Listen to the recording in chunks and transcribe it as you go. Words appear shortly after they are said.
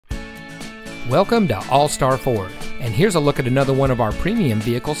Welcome to All-Star Ford, and here's a look at another one of our premium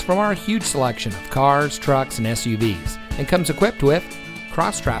vehicles from our huge selection of cars, trucks, and SUVs, and comes equipped with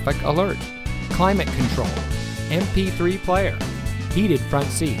cross-traffic alert, climate control, MP3 player, heated front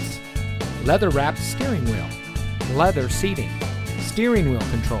seats, leather-wrapped steering wheel, leather seating, steering wheel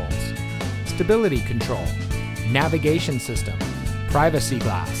controls, stability control, navigation system, privacy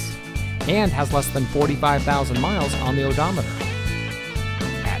glass, and has less than 45,000 miles on the odometer.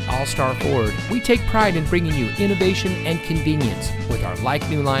 At All-Star Ford, we take pride in bringing you innovation and convenience with our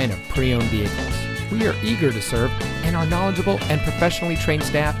like-new line of pre-owned vehicles. We are eager to serve, and our knowledgeable and professionally trained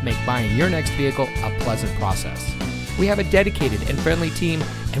staff make buying your next vehicle a pleasant process. We have a dedicated and friendly team,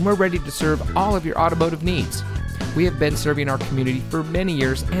 and we're ready to serve all of your automotive needs. We have been serving our community for many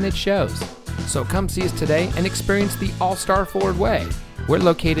years, and it shows. So come see us today and experience the All-Star Ford way. We're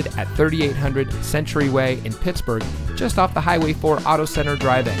located at 3800 Century Way in Pittsburgh, just off the Highway 4 Auto Center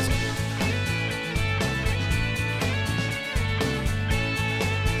Drive exit.